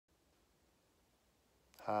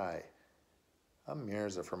Hi, I'm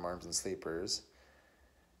Mirza from Arms and Sleepers,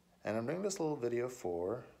 and I'm doing this little video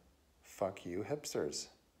for Fuck You Hipsters,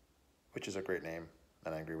 which is a great name,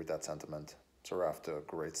 and I agree with that sentiment. So we're off to a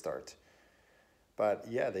great start. But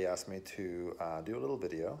yeah, they asked me to do a little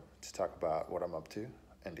video to talk about what I'm up to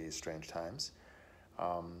in these strange times.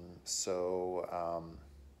 So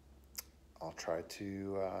I'll try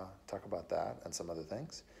to talk about that and some other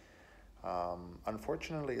things.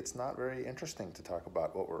 Unfortunately, it's not very interesting to talk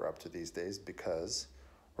about what we're up to these days because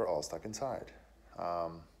we're all stuck inside.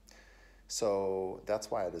 So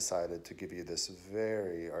that's why I decided to give you this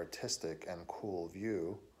very artistic and cool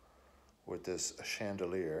view with this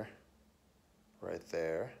chandelier right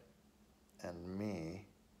there and me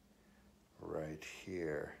right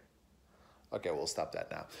here. Okay, we'll stop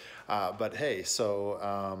that now. But hey,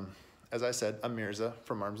 so as I said, I'm Mirza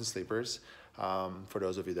from Arms and Sleepers. For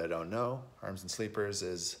those of you that don't know, Arms and Sleepers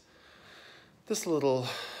is this little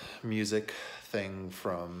music thing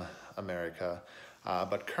from America.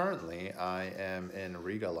 But currently I am in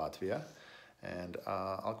Riga, Latvia, and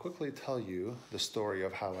I'll quickly tell you the story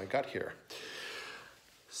of how I got here.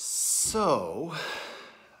 So,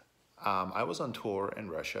 I was on tour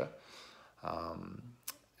in Russia,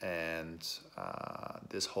 and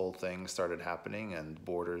this whole thing started happening and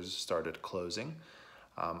borders started closing.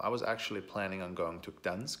 I was actually planning on going to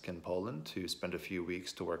Gdansk in Poland to spend a few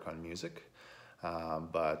weeks to work on music.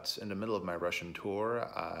 But in the middle of my Russian tour,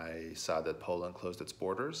 I saw that Poland closed its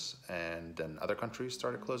borders and then other countries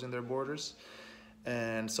started closing their borders.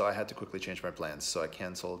 And so I had to quickly change my plans. So I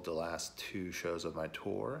canceled the last 2 shows of my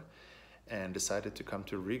tour and decided to come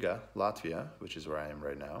to Riga, Latvia, which is where I am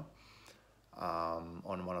right now,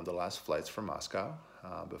 on one of the last flights from Moscow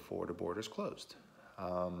before the borders closed.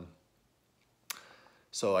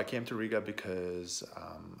 So I came to Riga because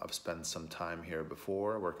I've spent some time here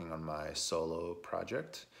before working on my solo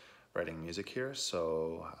project, writing music here.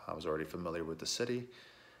 So I was already familiar with the city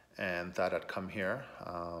and thought I'd come here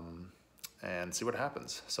and see what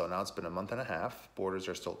happens. So now it's been a month and a half, borders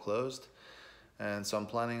are still closed. And so I'm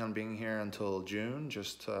planning on being here until June,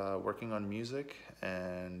 just working on music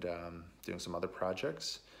and doing some other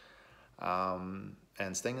projects and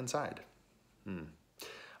staying inside.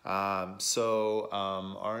 Arms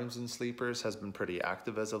and Sleepers has been pretty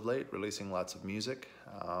active as of late, releasing lots of music.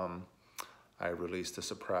 I released a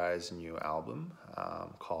surprise new album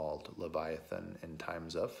called Leviathan in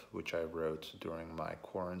Times of, which I wrote during my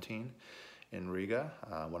quarantine in Riga.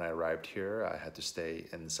 When I arrived here, I had to stay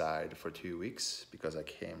inside for 2 weeks because I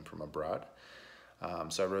came from abroad.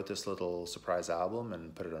 So I wrote this little surprise album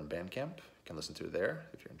and put it on Bandcamp. You can listen to it there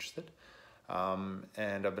if you're interested.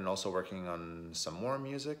 And I've been also working on some more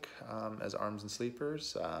music as Arms and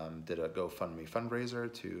Sleepers. Did a GoFundMe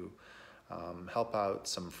fundraiser to help out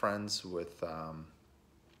some friends with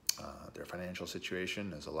their financial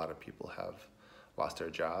situation, as a lot of people have lost their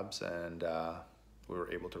jobs, and we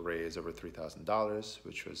were able to raise over $3,000,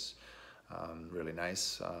 which was really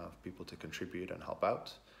nice for people to contribute and help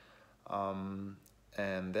out.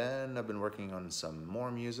 And then I've been working on some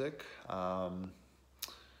more music.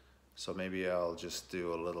 So maybe I'll just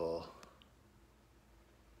do a little,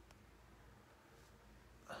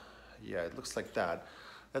 yeah, it looks like that.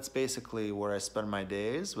 That's basically where I spend my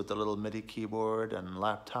days, with the little MIDI keyboard and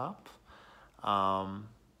laptop.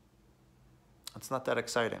 It's not that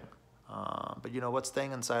exciting. But you know what,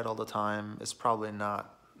 staying inside all the time is probably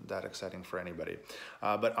not that exciting for anybody.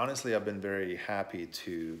 But honestly, I've been very happy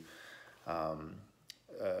to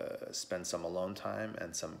spend some alone time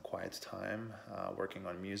and some quiet time working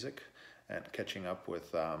on music and catching up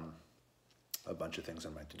with a bunch of things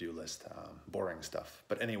on my to-do list, boring stuff.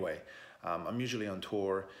 But anyway, I'm usually on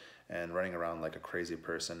tour and running around like a crazy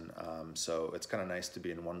person, so it's kind of nice to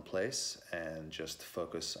be in one place and just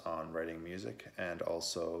focus on writing music and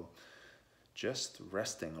also just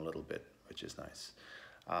resting a little bit, which is nice.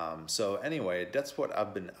 So anyway, that's what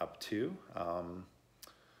I've been up to.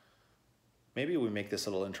 Maybe we make this a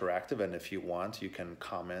little interactive, and if you want, you can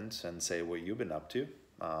comment and say what you've been up to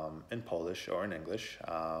in Polish or in English.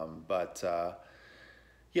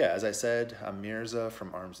 Yeah, as I said, I'm Mirza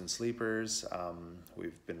from Arms and Sleepers.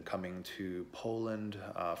 We've been coming to Poland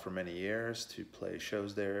for many years to play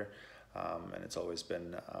shows there, and it's always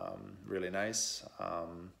been really nice,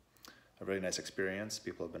 a really nice experience.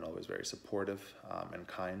 People have been always very supportive and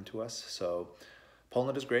kind to us. So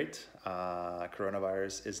Poland is great.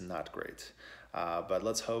 Coronavirus is not great. But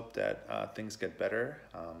let's hope that things get better.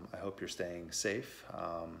 I hope you're staying safe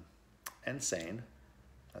and sane.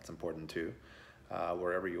 That's important too.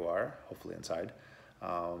 Wherever you are, hopefully inside.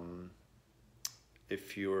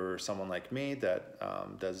 if you're someone like me that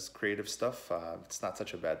does creative stuff, it's not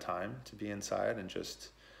such a bad time to be inside and just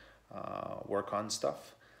work on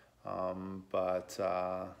stuff. But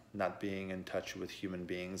not being in touch with human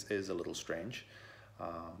beings is a little strange.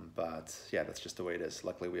 But yeah, that's just the way it is.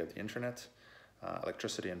 Luckily, we have the internet,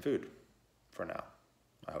 electricity, and food for now.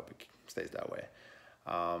 I hope it stays that way.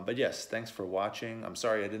 But yes, thanks for watching. I'm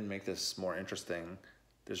sorry I didn't make this more interesting.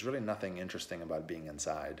 There's really nothing interesting about being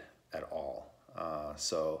inside at all.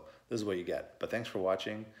 So this is what you get. But thanks for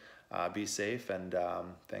watching. Be safe, and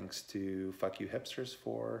thanks to Fuck You Hipsters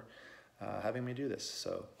for having me do this.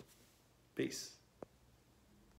 So peace.